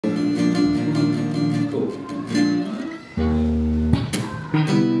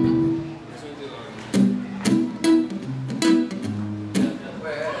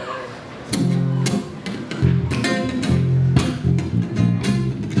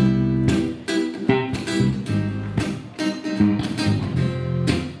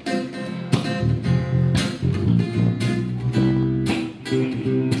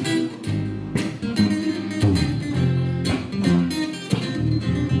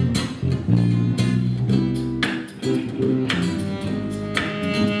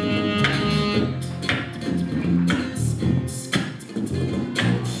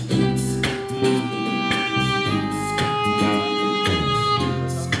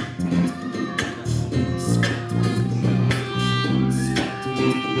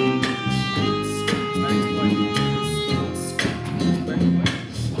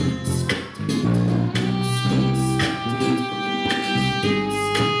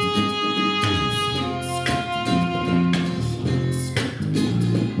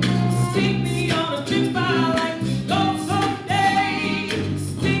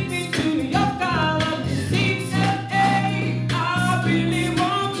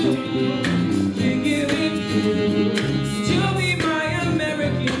Can't give it to you. You'll be my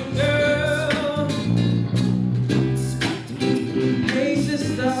American girl. Hey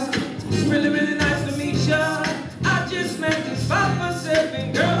sister, it's really, really nice to meet ya. I just met this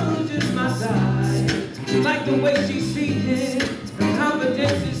 5'7" girl who's just my size. Like the way she's speaking,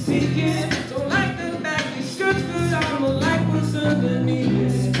 confidence is seeking. Don't like the baggy skirts, but I'ma like what's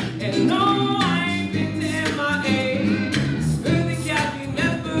underneath it. And no, I ain't been to MIA. Early Catholic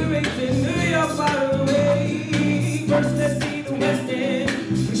in New York, by the way. First, let's see the West End.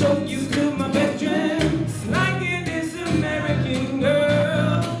 Show you to my bedroom. Liking this American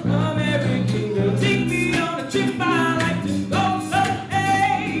girl, American girl. Take me on a trip, I like to go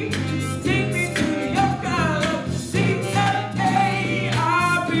someday. Take me to New York, I love to see LA.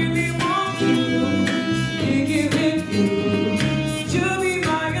 I really want to give it to you. You'll be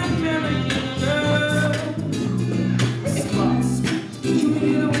my American girl. You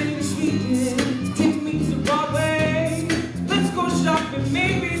need a way this weekend. Take me to Broadway. Let's go shopping,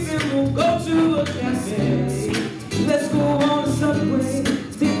 maybe then we'll go to a cafe. Let's go on the subway.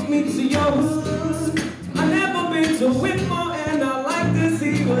 Take me to your hood. I've never been to Whitmore and I like to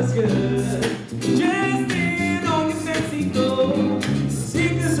see what's good. Dressed in all your fancy clothes.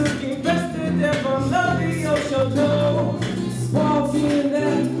 Sneakers looking best to death on lovely ocean clothes. Walk in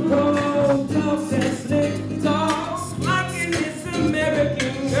that road, talk that slick talk. Liking this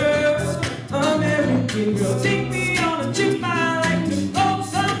American girl, American girl. Take me on a trip, I like to go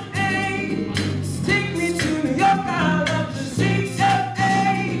someday. Take me to New York, I love to see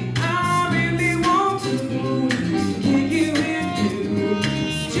LA. I really want to kick it with you.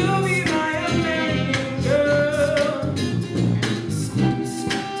 You'll be my American girl.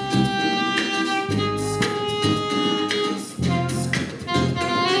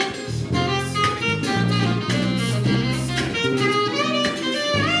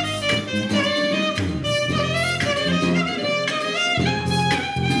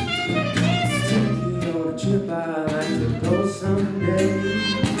 Trip, I like to go someday.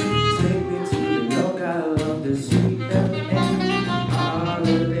 Take me to New York, I love to see LA. I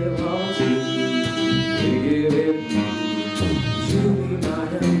really want to give it to be my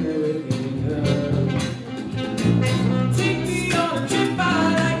American girl. Take me on a trip, I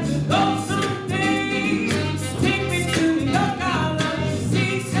like to go someday. Take me to New York, I love to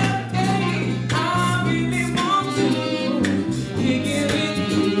see LA. I really want to give it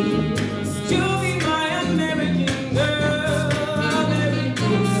to you. You'll be my American girl,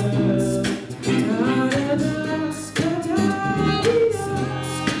 American girl.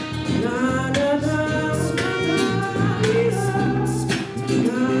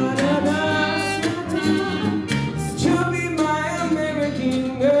 You'll be my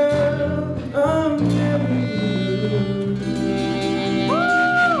American girl, American girl.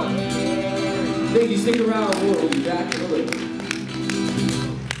 Thank you, stick around, we'll be back in a little.